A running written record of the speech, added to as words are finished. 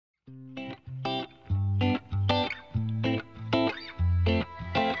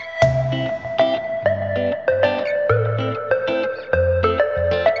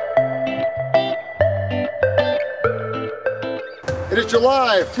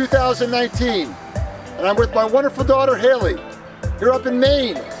July of 2019, and I'm with my wonderful daughter Haley here up in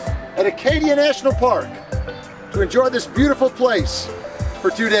Maine at Acadia National Park to enjoy this beautiful place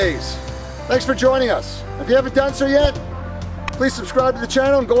for 2 days. Thanks for joining us. If you haven't done so yet, please subscribe to the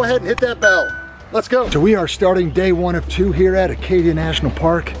channel and go ahead and hit that bell. Let's go. So we are starting day 1 of 2 here at Acadia National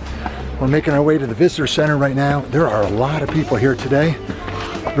Park. We're making our way to the visitor center right now. There are a lot of people here today.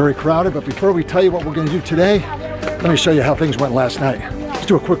 Very crowded, but before we tell you what we're going to do today, let me show you how things went last night. Let's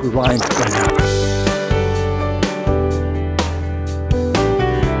do a quick rewind right now.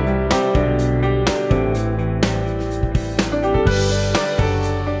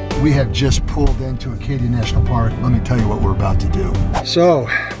 We have just pulled into Acadia National Park. Let me tell you what we're about to do. So,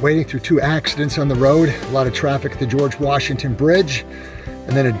 wading through 2 accidents on the road, a lot of traffic at the George Washington Bridge,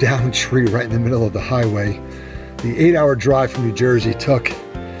 and then a downed tree right in the middle of the highway. The 8-hour drive from New Jersey took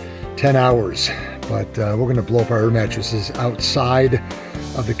 10 hours, but we're gonna blow up our air mattresses outside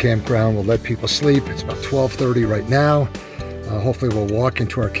of the campground. We'll let people sleep. It's about 12:30 right now. Hopefully we'll walk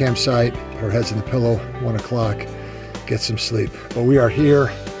into our campsite, put our heads in the pillow, 1 o'clock, get some sleep. But we are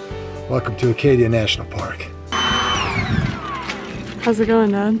here. Welcome to Acadia National Park. How's it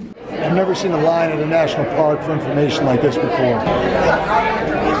going, Dad? I've never seen a line at a national park for information like this before.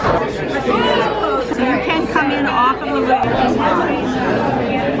 So you can come in off of the road.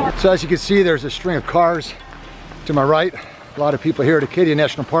 So as you can see, there's a string of cars to my right. A lot of people here at Acadia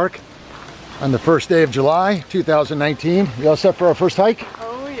National Park on the first day of July 2019. You all set for our first hike?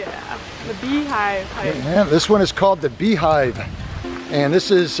 Oh yeah, the Beehive hike. Yeah, this one is called the Beehive. And this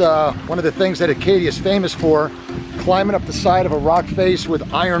is one of the things that Acadia is famous for, climbing up the side of a rock face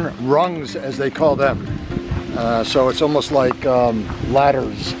with iron rungs, as they call them. So it's almost like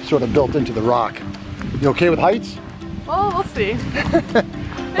ladders sort of built into the rock. You okay with heights? Well, we'll see.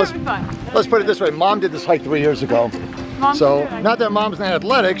 It'll be fun. Let's put it this way, Mom did this hike 3 years ago. So not that Mom's not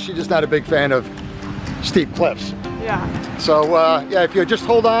athletic, she's just not a big fan of steep cliffs. Yeah. So yeah, if you just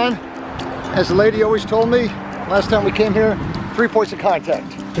hold on, as the lady always told me last time we came here, 3 points of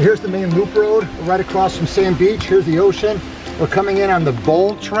contact. Here's the main loop road, right across from Sand Beach. Here's the ocean. We're coming in on the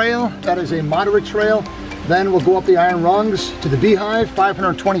Bowl Trail. That is a moderate trail. Then we'll go up the Iron Rungs to the Beehive,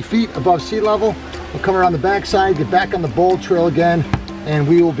 520 feet above sea level. We'll come around the backside, get back on the Bowl Trail again, and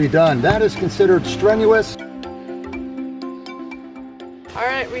we will be done. That is considered strenuous. All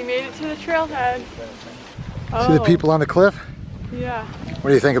right, we made it to the trailhead. See the people on the cliff? Yeah. What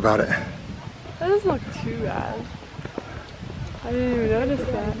do you think about it? That doesn't look too bad. I didn't even notice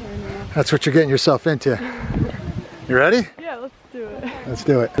that. That's what you're getting yourself into. You ready? Yeah, let's do it. Let's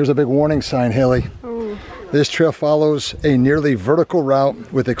do it. There's a big warning sign, Haley. Ooh. This trail follows a nearly vertical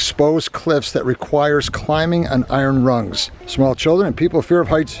route with exposed cliffs that requires climbing on iron rungs. Small children and people with fear of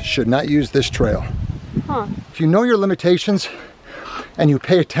heights should not use this trail. Huh. If you know your limitations and you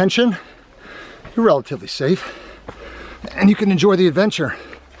pay attention, you're relatively safe and you can enjoy the adventure.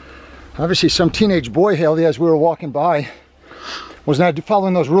 Obviously some teenage boy, Haley, as we were walking by, was not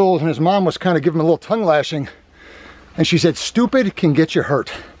following those rules, and his mom was kind of giving him a little tongue lashing, and she said, "Stupid can get you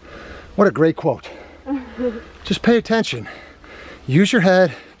hurt." What a great quote. Just pay attention, use your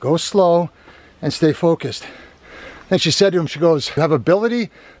head, go slow, and stay focused. Then she said to him, she goes, "You have ability,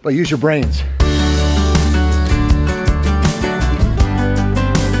 but use your brains."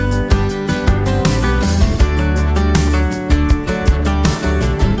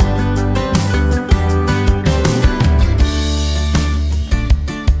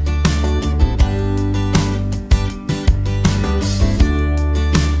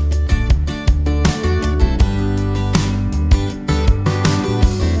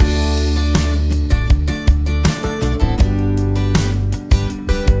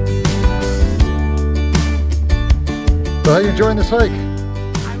 So how are you enjoying this hike?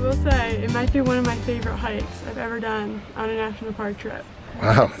 I will say, it might be one of my favorite hikes I've ever done on a national park trip.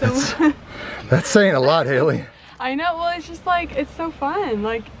 Wow, So, that's saying a lot, Haley. I know, well it's just like, it's so fun.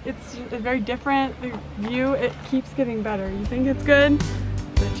 Like, it's very different. The view, it keeps getting better. You think it's good,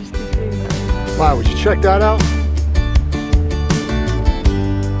 but it just keeps getting better. Wow, would you check that out?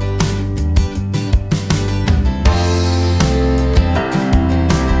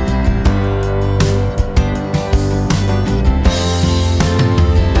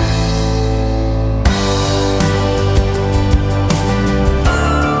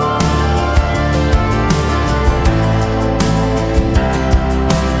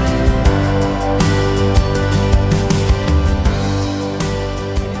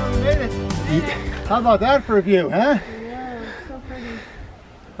 How about that for a view, huh? Yeah, it's so pretty.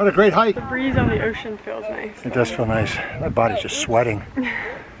 What a great hike. The breeze on the ocean feels nice. It does feel nice. My body's just sweating. You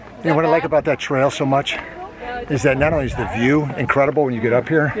know what I like about that trail so much? is that not only is the view incredible when you get up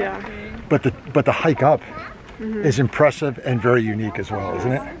here, Yeah. but the hike up is impressive and very unique as well,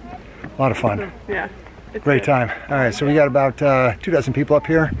 isn't it? A lot of fun. Yeah. It's Great good. time. All right, so we got about 24 people up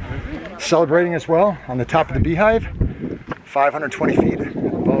here celebrating as well on the top of the Beehive, 520 feet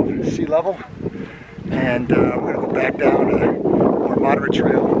above sea level. And we're gonna go back down a more moderate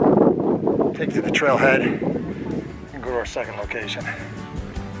trail, take to the trailhead, and go to our second location.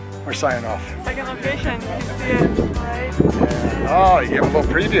 We're signing off. Second location. You can see it, right? Oh, you give a little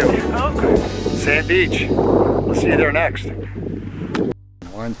preview. Oh. Sand Beach. We'll see you there next.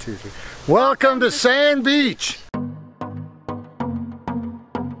 1, 2, 3. Welcome to Sand Beach.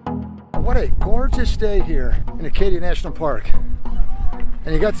 What a gorgeous day here in Acadia National Park.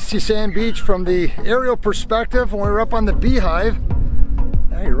 And you got to see Sand Beach from the aerial perspective when we were up on the Beehive.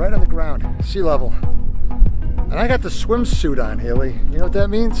 Now you're right on the ground, sea level. And I got the swimsuit on, Haley. You know what that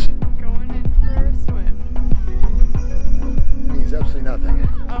means? Going in for a swim. It means absolutely nothing.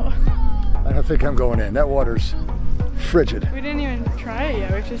 Oh. I don't think I'm going in. That water's frigid. We didn't even try it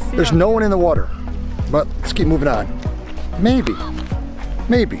yet. We've just seen. There's no one in the water. But let's keep moving on. Maybe.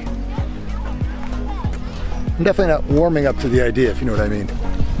 Maybe. I'm definitely not warming up to the idea, if you know what I mean.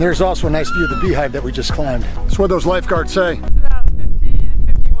 There's also a nice view of the Beehive that we just climbed. That's what those lifeguards say. It's about 50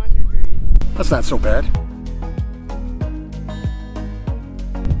 to 51 degrees. That's not so bad.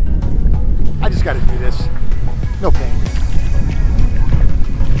 I just gotta do this. No pain.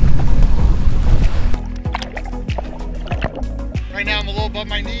 Right now I'm a little above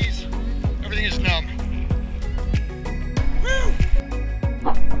my knees. Everything is numb. Woo!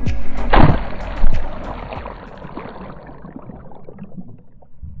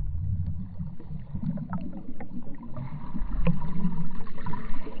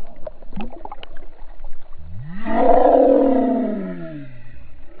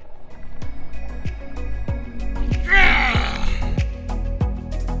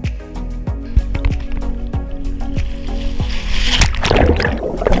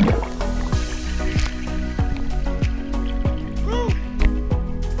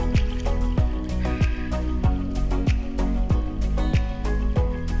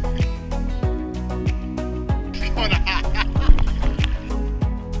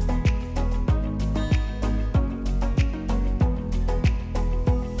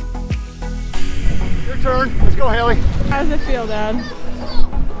 Your turn. Let's go, Haley. How does it feel, Dad?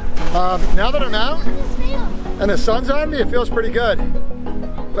 Now that I'm out and the sun's on me, it feels pretty good.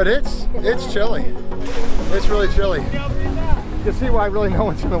 But it's chilly. It's really chilly. You can see why really no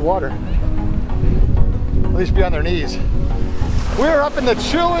one's in the water. At least be on their knees. We're up in the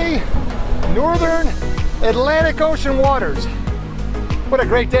chilly northern Atlantic Ocean waters. What a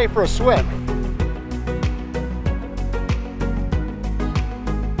great day for a swim.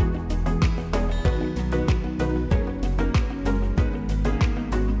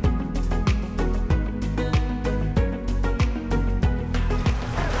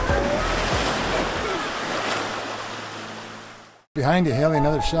 Behind you, Haley,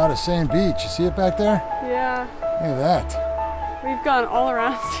 another shot of Sand Beach. You see it back there? Yeah. Look at that. We've gone all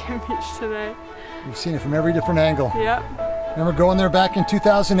around Sand Beach today. You've seen it from every different angle. Yep. Remember going there back in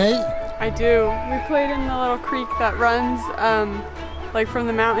 2008? I do. We played in the little creek that runs like from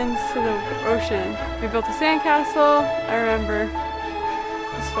the mountains to the ocean. We built a sandcastle. I remember.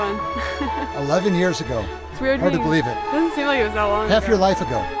 It was fun. 11 years ago. It's weird. Hard to believe it. Doesn't seem like it was that long Half ago. your life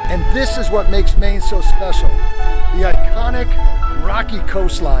ago. And this is what makes Maine so special. The iconic rocky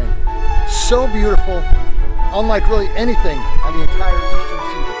coastline. So beautiful, unlike really anything on the entire eastern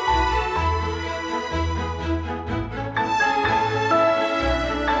seaboard.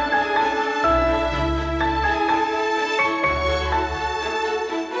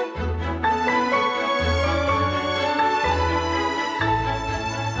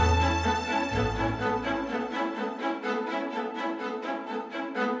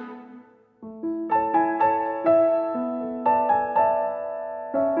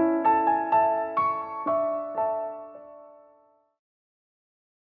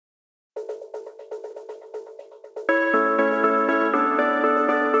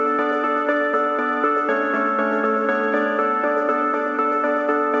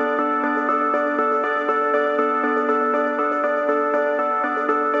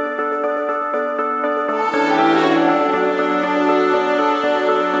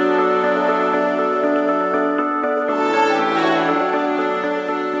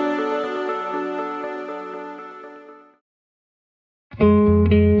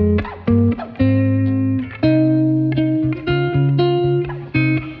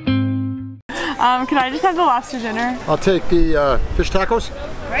 Can I just have the lobster dinner? I'll take the fish tacos.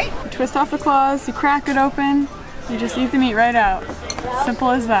 Right? You twist off the claws, you crack it open, you just eat the meat right out. Simple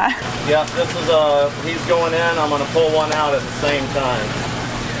as that. Yeah, this is he's going in, I'm gonna pull one out at the same time.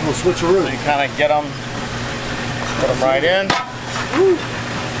 We'll switcheroo. So you kind of get them, put them right in. Ooh.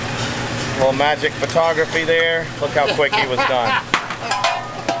 Little magic photography there. Look how quick he was done.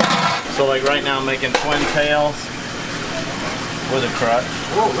 So like right now I'm making twin tails with a crutch.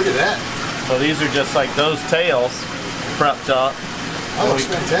 Whoa, look at that. So these are just like those tails prepped up. Oh, that's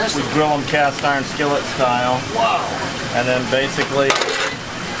fantastic. We grill them cast iron skillet style. Wow. And then basically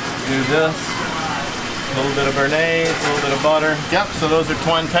do this. A little bit of béarnaise, a little bit of butter. Yep, so those are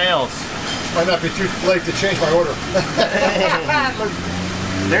twin tails. Might not be too late to change my order.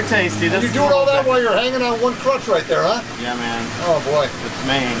 They're tasty. You're doing all that while you're hanging on one crutch right there, huh? Yeah, man. Oh boy. It's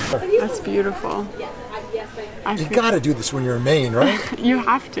Maine. That's beautiful. You gotta do this when you're in Maine, right? You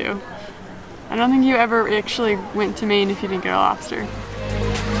have to. I don't think you ever actually went to Maine if you didn't get a lobster.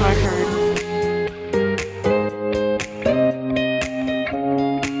 That's what I've heard.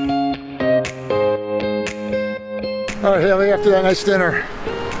 All right, Haley, after that nice dinner,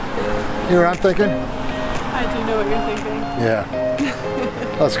 you know what I'm thinking? I do know what you're thinking. Yeah.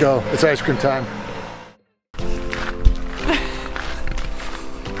 Let's go. It's ice cream time.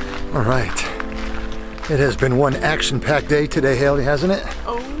 All right. It has been one action-packed day today, Haley, hasn't it?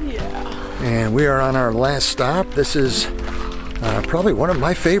 Oh, yeah. And we are on our last stop. This is probably one of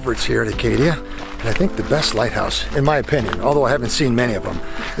my favorites here at Acadia, and I think the best lighthouse, in my opinion, although I haven't seen many of them.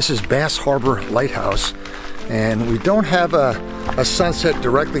 This is Bass Harbor Lighthouse, and we don't have a sunset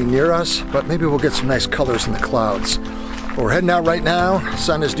directly near us, but maybe we'll get some nice colors in the clouds. But we're heading out right now.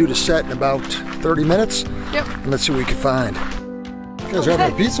 Sun is due to set in about 30 minutes. Yep. And let's see what we can find. You guys are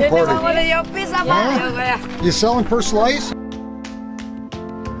having a pizza party. Yeah? You selling per slice?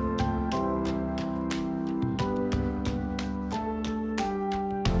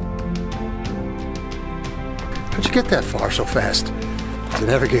 How'd you get that far so fast? To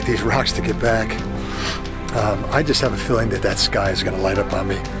navigate these rocks to get back. I just have a feeling that that sky is going to light up on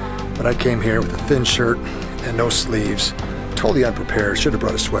me. But I came here with a thin shirt and no sleeves. Totally unprepared. Should have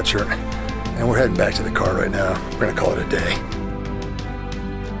brought a sweatshirt. And we're heading back to the car right now. We're going to call it a day.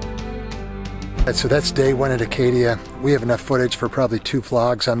 Right, so that's day one at Acadia. We have enough footage for probably 2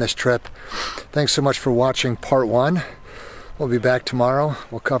 vlogs on this trip. Thanks so much for watching part 1. We'll be back tomorrow.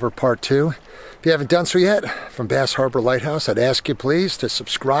 We'll cover part 2. If you haven't done so yet, from Bass Harbor Lighthouse, I'd ask you please to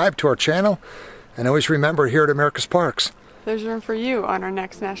subscribe to our channel. And always remember, here at America's Parks, there's room for you on our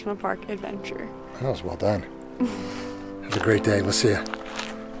next national park adventure. that was well done. Have a great day. We'll see you.